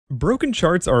Broken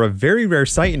charts are a very rare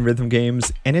sight in rhythm games,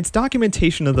 and its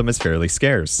documentation of them is fairly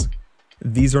scarce.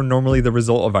 These are normally the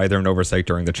result of either an oversight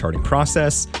during the charting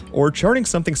process, or charting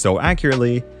something so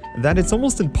accurately that it's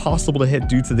almost impossible to hit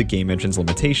due to the game engine's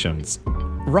limitations.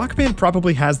 Rock Band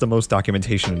probably has the most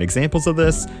documentation and examples of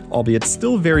this, albeit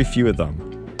still very few of them.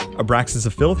 Abraxas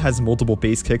of Filth has multiple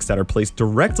bass kicks that are placed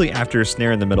directly after a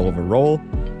snare in the middle of a roll.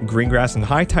 Greengrass and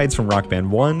High Tides from Rock Band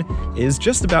 1 is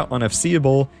just about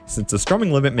un-FCable since the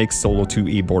strumming limit makes solo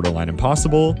 2E borderline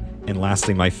impossible. And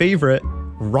lastly, my favorite,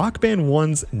 Rock Band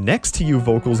 1's Next to You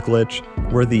vocals glitch,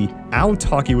 where the ow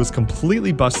talkie was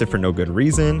completely busted for no good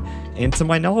reason, and to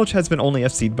my knowledge has been only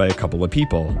FC'd by a couple of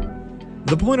people.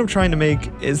 The point I'm trying to make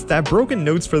is that broken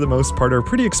notes for the most part are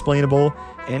pretty explainable,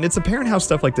 and it's apparent how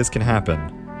stuff like this can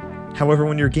happen. However,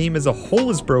 when your game as a whole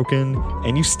is broken,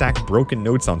 and you stack broken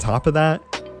notes on top of that,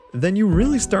 then you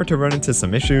really start to run into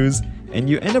some issues, and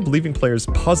you end up leaving players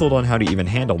puzzled on how to even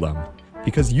handle them.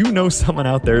 Because you know someone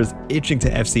out there is itching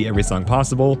to FC every song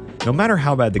possible, no matter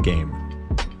how bad the game.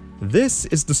 This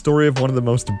is the story of one of the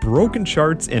most broken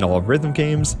charts in all of rhythm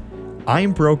games,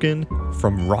 I'm Broken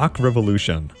from Rock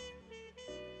Revolution.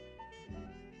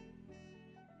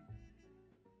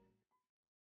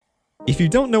 If you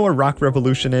don't know what Rock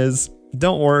Revolution is,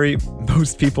 don't worry,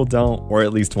 most people don't, or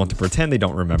at least want to pretend they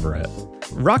don't remember it.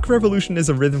 Rock Revolution is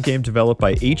a rhythm game developed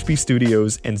by HB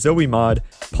Studios and Zoe Mod,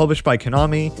 published by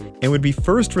Konami, and would be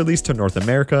first released to North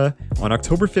America on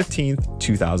October 15th,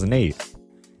 2008.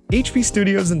 HB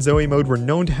Studios and Zoe Mod were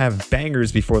known to have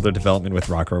bangers before their development with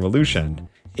Rock Revolution.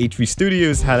 HB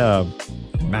Studios had a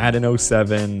Madden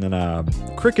 07 and a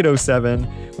Cricket 07,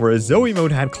 whereas Zoe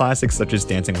Mod had classics such as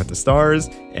Dancing with the Stars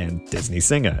and Disney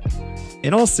Sing It.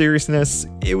 In all seriousness,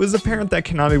 it was apparent that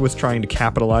Konami was trying to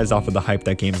capitalize off of the hype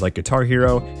that games like Guitar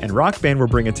Hero and Rock Band were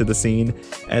bringing to the scene,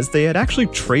 as they had actually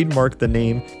trademarked the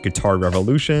name Guitar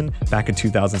Revolution back in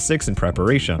 2006 in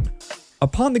preparation.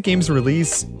 Upon the game's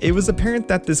release, it was apparent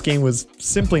that this game was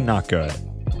simply not good.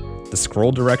 The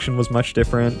scroll direction was much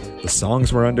different, the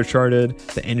songs were undercharted,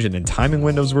 the engine and timing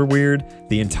windows were weird,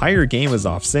 the entire game was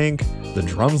off sync, the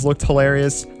drums looked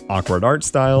hilarious, awkward art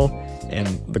style, and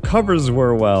the covers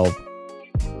were, well,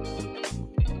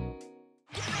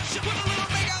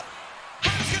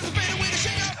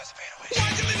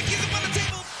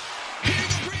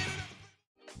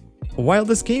 while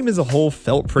this game as a whole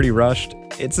felt pretty rushed,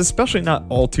 it's especially not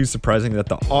all too surprising that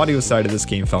the audio side of this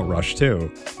game felt rushed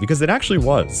too, because it actually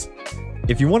was.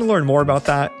 If you want to learn more about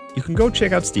that, you can go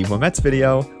check out Steve Womet's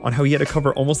video on how he had to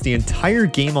cover almost the entire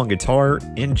game on guitar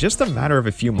in just a matter of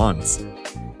a few months.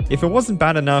 If it wasn't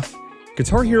bad enough,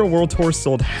 Guitar Hero World Tour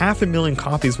sold 500,000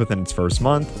 copies within its first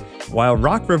month, while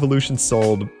Rock Revolution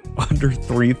sold under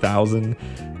 3,000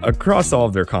 across all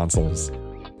of their consoles.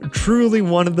 Truly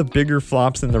one of the bigger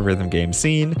flops in the rhythm game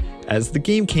scene, as the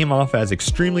game came off as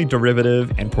extremely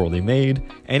derivative and poorly made,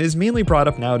 and is mainly brought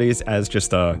up nowadays as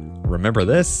just a remember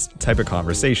this type of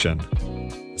conversation.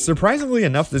 Surprisingly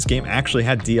enough, this game actually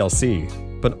had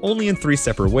DLC, but only in 3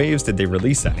 separate waves did they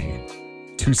release any.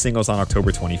 2 singles on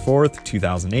October 24th,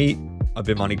 2008, a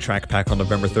Bimani track pack on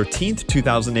November 13th,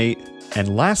 2008,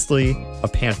 and lastly, a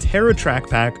Pantera track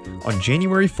pack on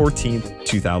January 14th,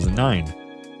 2009.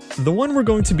 The one we're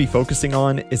going to be focusing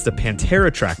on is the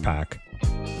Pantera track pack.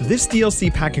 This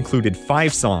DLC pack included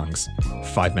 5 songs: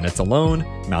 5 Minutes Alone,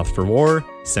 Mouth for War,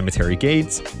 Cemetery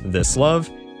Gates, This Love,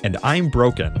 and I'm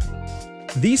Broken.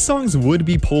 These songs would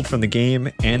be pulled from the game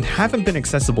and haven't been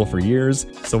accessible for years,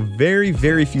 so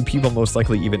very few people most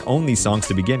likely even own these songs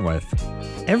to begin with.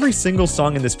 Every single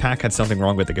song in this pack had something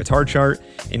wrong with the guitar chart,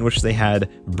 in which they had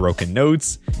broken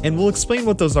notes, and we'll explain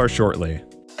what those are shortly.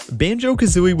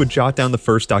 Banjo-Kazooie would jot down the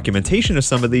first documentation of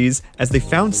some of these, as they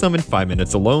found some in 5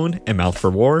 Minutes Alone and Mouth for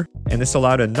War, and this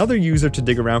allowed another user to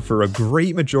dig around for a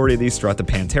great majority of these throughout the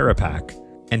Pantera pack.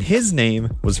 And his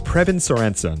name was Preben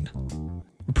Sorensen.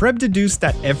 Preb deduced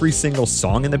that every single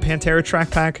song in the Pantera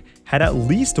track pack had at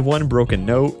least one broken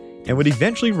note, and would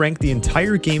eventually rank the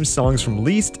entire game's songs from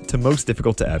least to most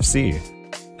difficult to FC.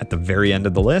 At the very end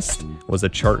of the list was a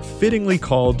chart fittingly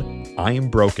called I'm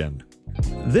Broken.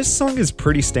 This song is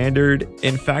pretty standard,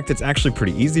 in fact it's actually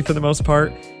pretty easy for the most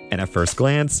part, and at first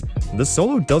glance, the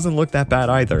solo doesn't look that bad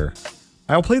either.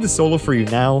 I'll play the solo for you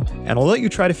now, and I'll let you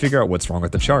try to figure out what's wrong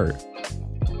with the chart.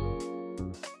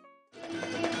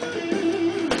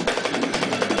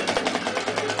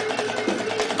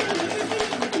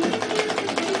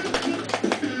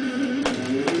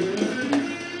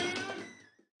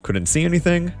 Couldn't see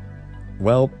anything?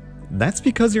 Well, that's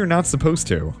because you're not supposed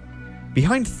to.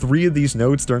 Behind 3 of these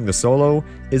notes during the solo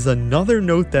is another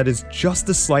note that is just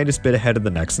the slightest bit ahead of the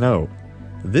next note.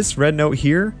 This red note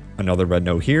here, another red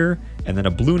note here, and then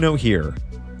a blue note here.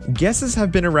 Guesses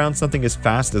have been around something as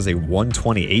fast as a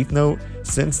 1/28th note,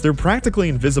 since they're practically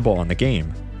invisible on the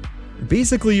game.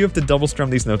 Basically, you have to double strum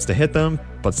these notes to hit them,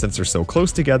 but since they're so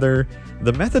close together,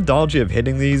 the methodology of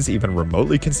hitting these even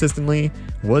remotely consistently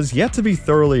was yet to be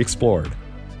thoroughly explored.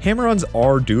 Hammer-ons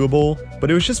are doable, but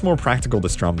it was just more practical to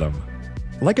strum them.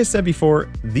 Like I said before,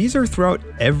 these are throughout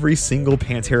every single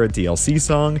Pantera DLC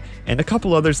song and a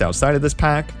couple others outside of this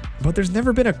pack, but there's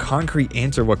never been a concrete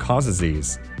answer what causes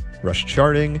these. Rushed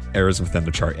charting, errors within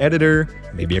the chart editor,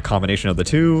 maybe a combination of the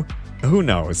two, who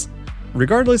knows.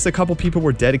 Regardless, a couple people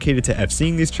were dedicated to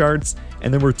FCing these charts,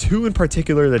 and there were two in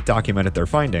particular that documented their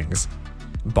findings: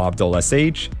 Bob Dole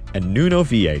SH and Nuno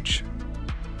VH.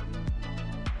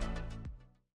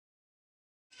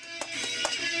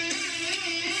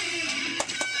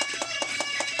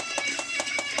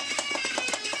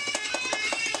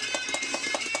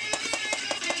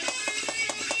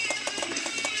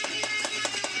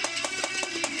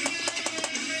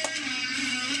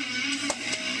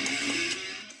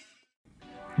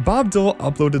 Bob Dole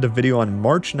uploaded a video on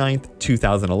March 9th,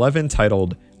 2011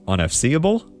 titled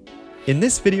Unfcable. In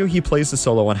this video, he plays the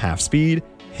solo on half speed,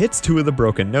 hits two of the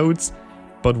broken notes,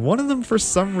 but one of them for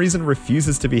some reason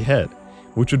refuses to be hit,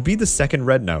 which would be the second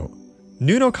red note.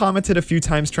 Nuno commented a few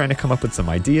times trying to come up with some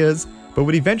ideas, but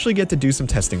would eventually get to do some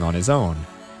testing on his own.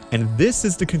 And this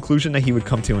is the conclusion that he would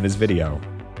come to in his video.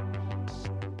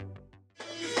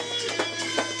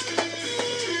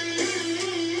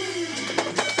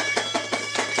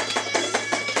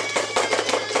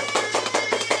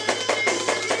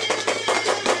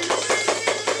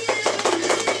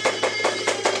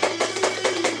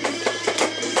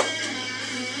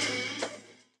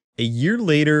 A year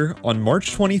later, on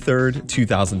March 23rd,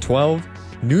 2012,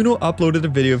 Nuno uploaded a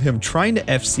video of him trying to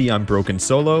FC on Broken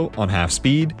Solo on half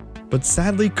speed, but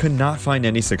sadly could not find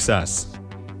any success.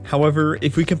 However,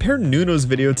 if we compare Nuno's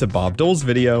video to Bob Dole's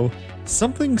video,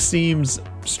 something seems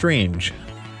strange.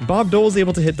 Bob Dole is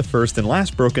able to hit the first and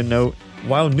last broken note,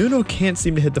 while Nuno can't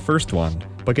seem to hit the first one,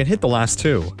 but can hit the last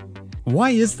two.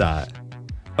 Why is that?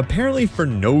 Apparently for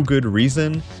no good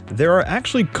reason, there are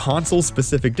actually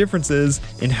console-specific differences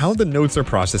in how the notes are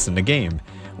processed in the game,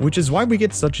 which is why we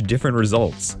get such different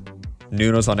results.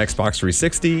 Nuno's on Xbox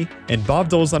 360, and Bob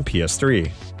Dole's on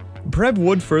PS3. Preb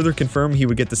would further confirm he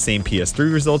would get the same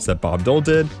PS3 results that Bob Dole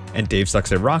did, and Dave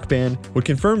Sucks at Rock Band would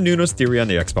confirm Nuno's theory on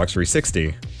the Xbox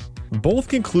 360. Both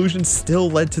conclusions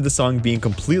still led to the song being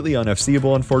completely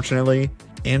unFCable, unfortunately,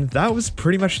 and that was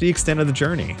pretty much the extent of the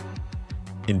journey.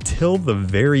 Until the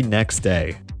very next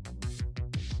day.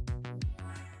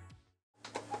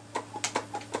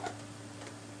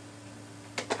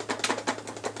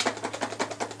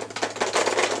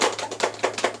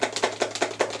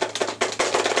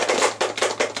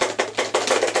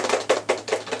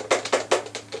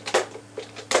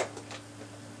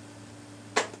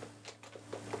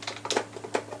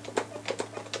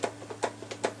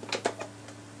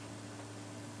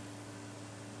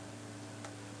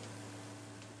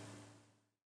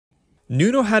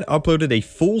 Nuno had uploaded a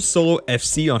full solo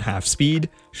FC on half speed,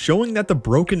 showing that the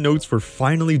broken notes were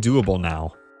finally doable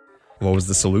now. What was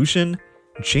the solution?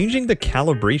 Changing the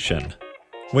calibration.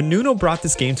 When Nuno brought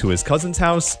this game to his cousin's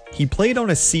house, he played on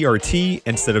a CRT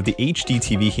instead of the HD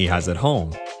TV he has at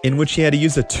home, in which he had to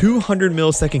use a 200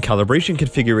 millisecond calibration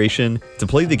configuration to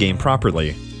play the game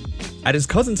properly. At his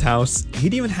cousin's house, he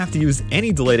didn't even have to use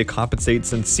any delay to compensate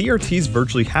since CRTs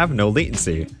virtually have no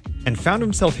latency, and found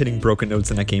himself hitting broken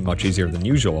notes in that game much easier than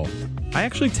usual. I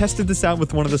actually tested this out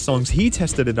with one of the songs he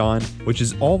tested it on, which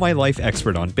is All My Life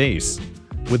Expert on bass.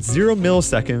 With 0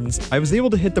 milliseconds, I was able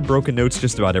to hit the broken notes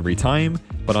just about every time,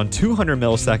 but on 200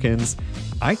 milliseconds,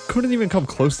 I couldn't even come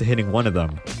close to hitting one of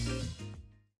them.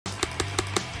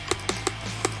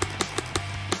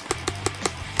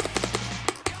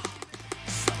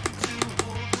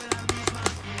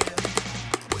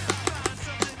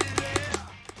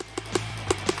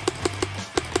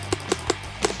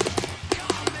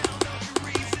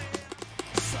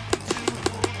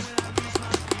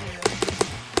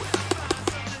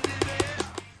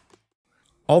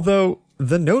 Although,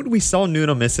 the note we saw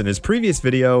Nuno miss in his previous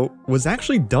video was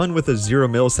actually done with a 0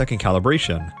 millisecond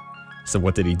calibration. So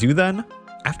what did he do then?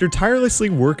 After tirelessly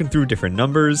working through different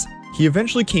numbers, he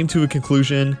eventually came to a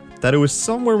conclusion that it was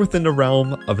somewhere within the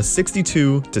realm of a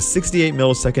 62 to 68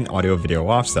 millisecond audio-video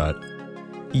offset.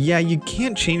 Yeah, you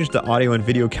can't change the audio and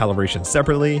video calibration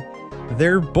separately,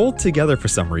 they're both together for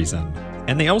some reason,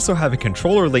 and they also have a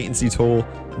controller latency tool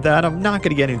that I'm not going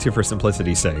to get into for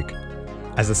simplicity's sake.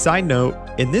 As a side note,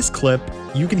 in this clip,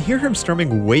 you can hear him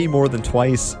strumming way more than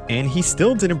twice, and he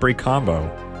still didn't break combo,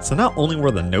 So not only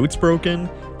were the notes broken,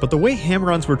 but the way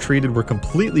hammer-ons were treated were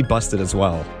completely busted as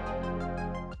well.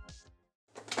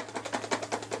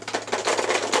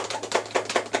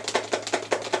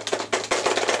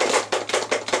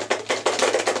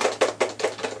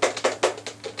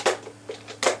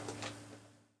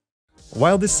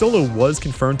 While this solo was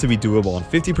confirmed to be doable on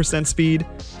 50% speed,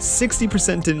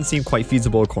 60% didn't seem quite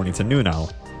feasible according to Nuno.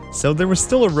 So there was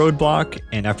still a roadblock,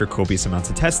 and after copious amounts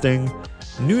of testing,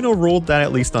 Nuno ruled that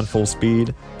at least on full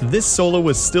speed, this solo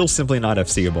was still simply not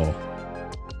FCable.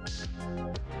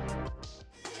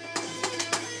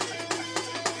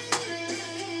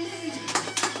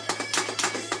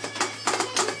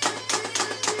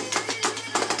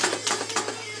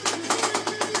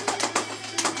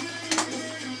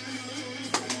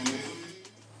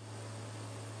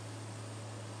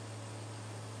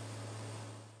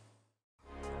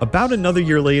 About another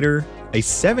year later, a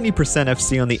 70%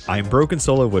 FC on the I'm Broken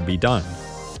solo would be done.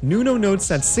 Nuno notes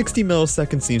that 60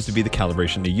 milliseconds seems to be the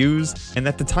calibration to use, and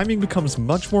that the timing becomes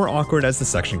much more awkward as the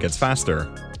section gets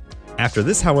faster. After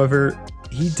this, however,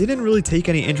 he didn't really take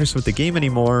any interest with the game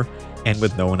anymore, and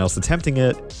with no one else attempting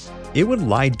it, it would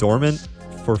lie dormant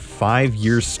for 5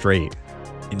 years straight.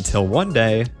 Until one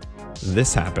day,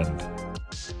 this happened.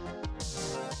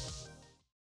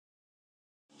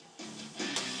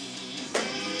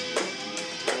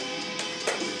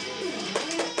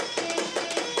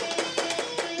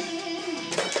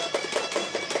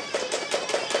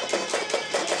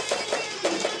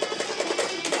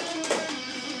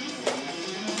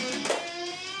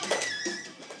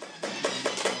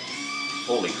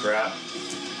 Holy crap.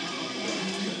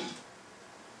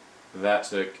 That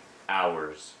took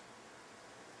hours.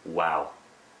 Wow.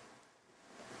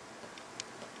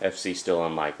 FC still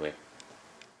unlikely.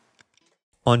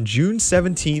 On June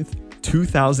 17th,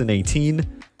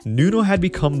 2018, Nuno had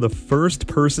become the first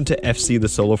person to FC the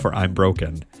solo for I'm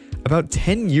Broken, about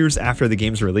 10 years after the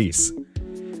game's release.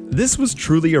 This was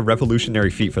truly a revolutionary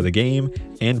feat for the game,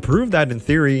 and proved that in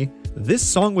theory, this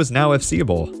song was now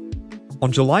FCable.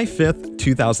 On July 5th,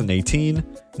 2018,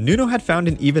 Nuno had found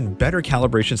an even better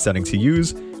calibration setting to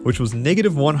use, which was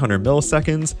 -100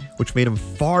 milliseconds, which made him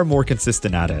far more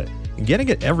consistent at it, getting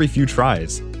it every few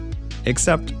tries.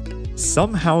 Except,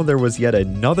 somehow there was yet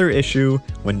another issue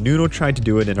when Nuno tried to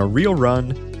do it in a real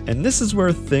run, and this is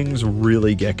where things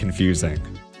really get confusing.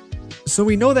 So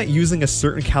we know that using a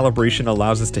certain calibration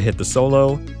allows us to hit the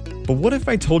solo, but what if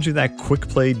I told you that quick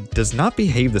play does not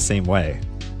behave the same way?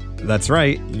 That's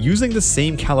right, using the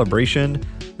same calibration,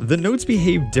 the notes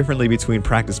behave differently between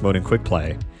practice mode and quick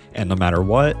play, and no matter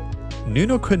what,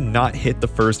 Nuno could not hit the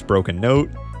first broken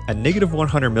note at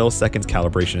 -100 milliseconds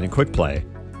calibration in quick play.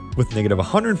 With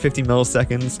 -150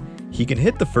 milliseconds, he can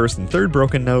hit the first and third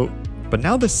broken note, but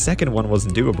now the second one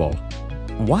wasn't doable.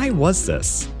 Why was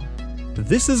this?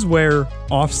 This is where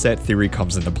offset theory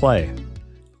comes into play.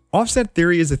 Offset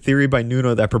theory is a theory by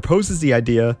Nuno that proposes the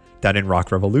idea that in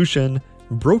Rock Revolution,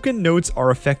 broken notes are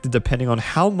affected depending on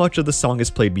how much of the song is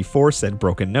played before said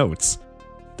broken notes.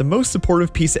 The most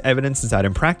supportive piece of evidence is that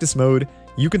in practice mode,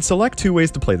 you can select two ways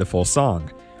to play the full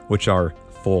song, which are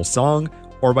full song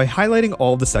or by highlighting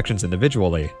all of the sections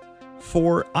individually.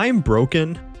 For I'm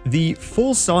Broken, the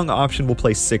full song option will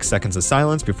play 6 seconds of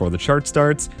silence before the chart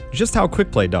starts, just how quick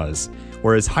play does,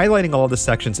 whereas highlighting all of the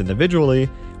sections individually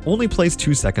only plays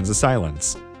 2 seconds of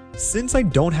silence. Since I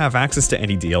don't have access to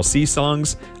any DLC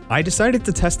songs, I decided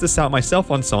to test this out myself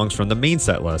on songs from the main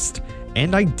set list,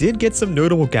 and I did get some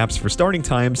notable gaps for starting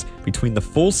times between the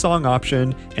full song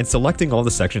option and selecting all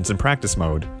the sections in practice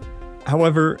mode.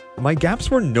 However, my gaps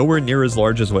were nowhere near as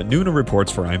large as what Nuno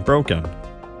reports for I'm Broken.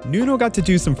 Nuno got to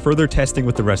do some further testing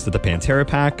with the rest of the Pantera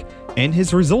pack, and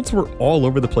his results were all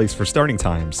over the place for starting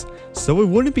times, so it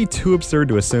wouldn't be too absurd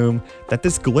to assume that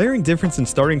this glaring difference in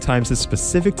starting times is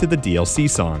specific to the DLC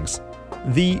songs.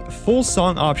 The full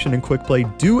song option and quick play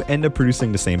do end up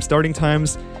producing the same starting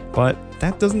times, but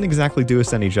that doesn't exactly do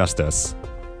us any justice.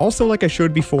 Also, like I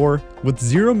showed before, with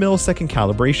 0 millisecond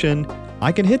calibration,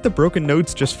 I can hit the broken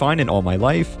notes just fine in all my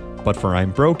life, but for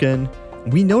I'm Broken,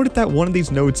 we noted that one of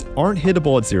these notes aren't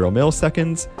hittable at 0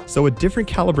 milliseconds, so a different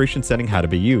calibration setting had to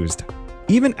be used.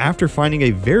 Even after finding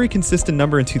a very consistent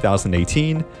number in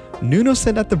 2018, Nuno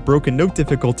said that the broken note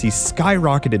difficulty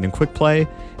skyrocketed in quick play,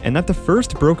 and that the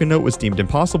first broken note was deemed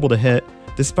impossible to hit,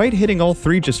 despite hitting all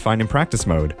 3 just fine in practice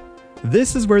mode.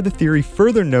 This is where the theory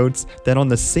further notes that on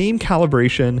the same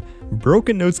calibration,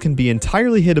 broken notes can be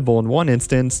entirely hittable in one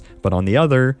instance, but on the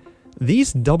other,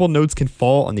 these double notes can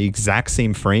fall on the exact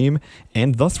same frame,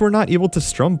 and thus we're not able to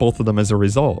strum both of them as a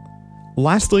result.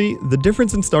 Lastly, the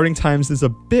difference in starting times is a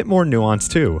bit more nuanced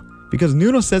too. because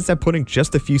Nuno says that putting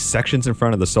just a few sections in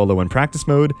front of the solo in practice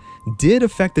mode did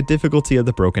affect the difficulty of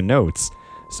the broken notes,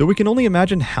 so we can only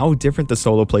imagine how different the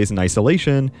solo plays in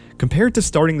isolation compared to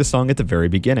starting the song at the very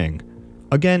beginning.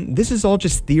 Again, this is all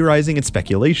just theorizing and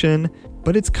speculation,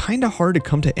 but it's kinda hard to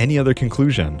come to any other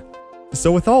conclusion.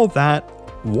 So with all that,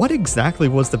 what exactly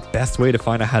was the best way to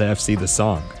find out how to FC the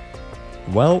song?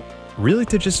 Well, really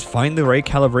to just find the right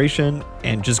calibration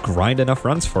and just grind enough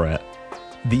runs for it.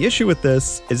 The issue with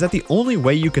this is that the only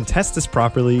way you can test this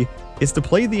properly is to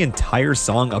play the entire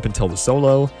song up until the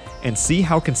solo and see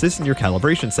how consistent your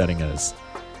calibration setting is.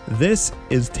 This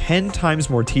is 10 times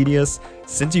more tedious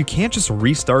since you can't just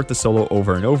restart the solo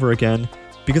over and over again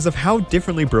because of how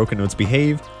differently broken notes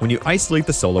behave when you isolate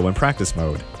the solo in practice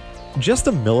mode. Just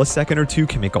a millisecond or two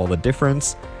can make all the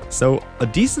difference, so a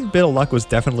decent bit of luck was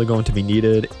definitely going to be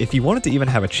needed if you wanted to even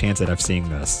have a chance at FCing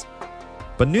this.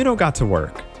 But Nuno got to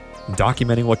work,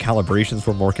 documenting what calibrations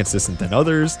were more consistent than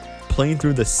others, playing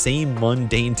through the same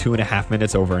mundane 2.5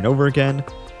 minutes over and over again,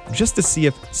 just to see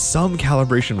if some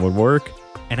calibration would work,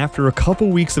 and after a couple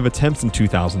weeks of attempts in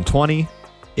 2020,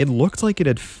 it looked like it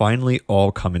had finally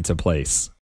all come into place.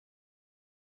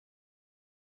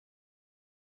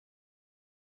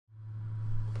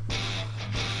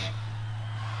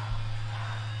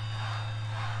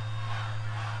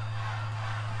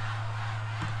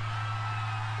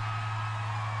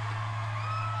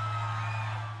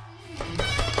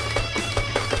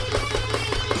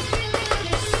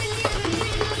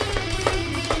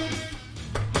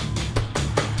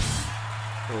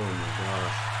 Oh my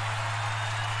gosh.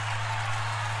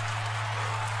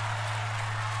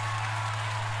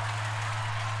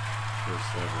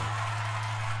 First ever.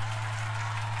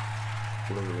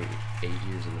 Literally 8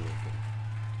 years in the making.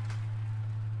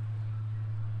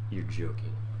 You're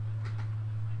joking.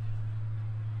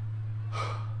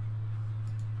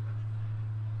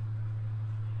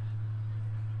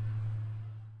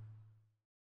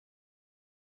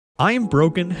 I Am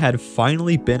Broken had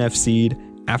finally been FC'd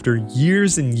after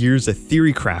years and years of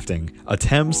theory crafting,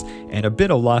 attempts, and a bit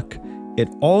of luck. It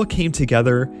all came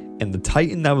together, and the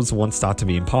Titan that was once thought to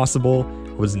be impossible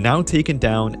was now taken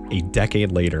down a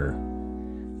decade later.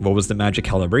 What was the magic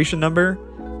calibration number?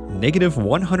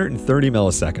 -130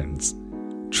 milliseconds.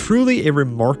 Truly a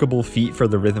remarkable feat for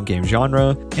the rhythm game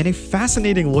genre, and a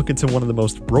fascinating look into one of the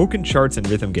most broken charts in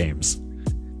rhythm games.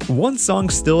 One song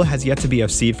still has yet to be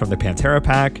FC'd from the Pantera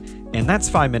pack, and that's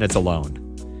 5 minutes alone.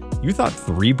 You thought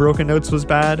 3 broken notes was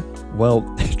bad? Well,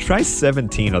 try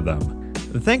 17 of them.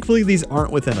 Thankfully, these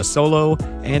aren't within a solo,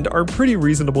 and are pretty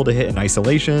reasonable to hit in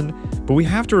isolation, but we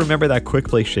have to remember that quick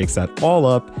play shakes that all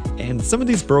up, and some of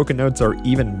these broken notes are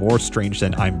even more strange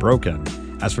than I'm Broken.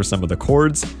 As for some of the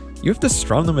chords, you have to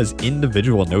strum them as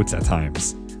individual notes at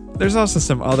times. There's also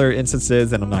some other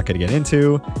instances that I'm not going to get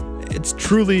into. It's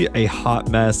truly a hot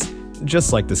mess,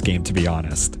 just like this game, to be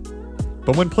honest.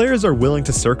 But when players are willing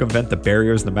to circumvent the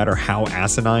barriers no matter how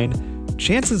asinine,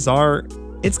 chances are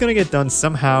it's going to get done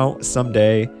somehow,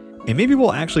 someday, and maybe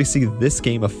we'll actually see this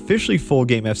game officially full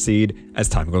game FC'd as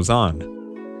time goes on.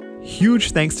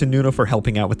 Huge thanks to Nuno for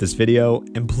helping out with this video,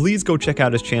 and please go check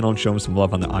out his channel and show him some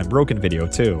love on the I'm Broken video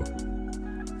too.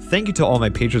 Thank you to all my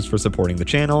patrons for supporting the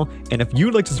channel, and if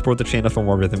you'd like to support the channel for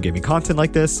more rhythm gaming content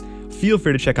like this, feel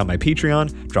free to check out my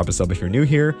Patreon, drop a sub if you're new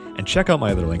here, and check out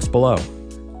my other links below.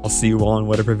 I'll see you all in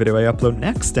whatever video I upload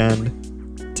next, and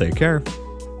take care.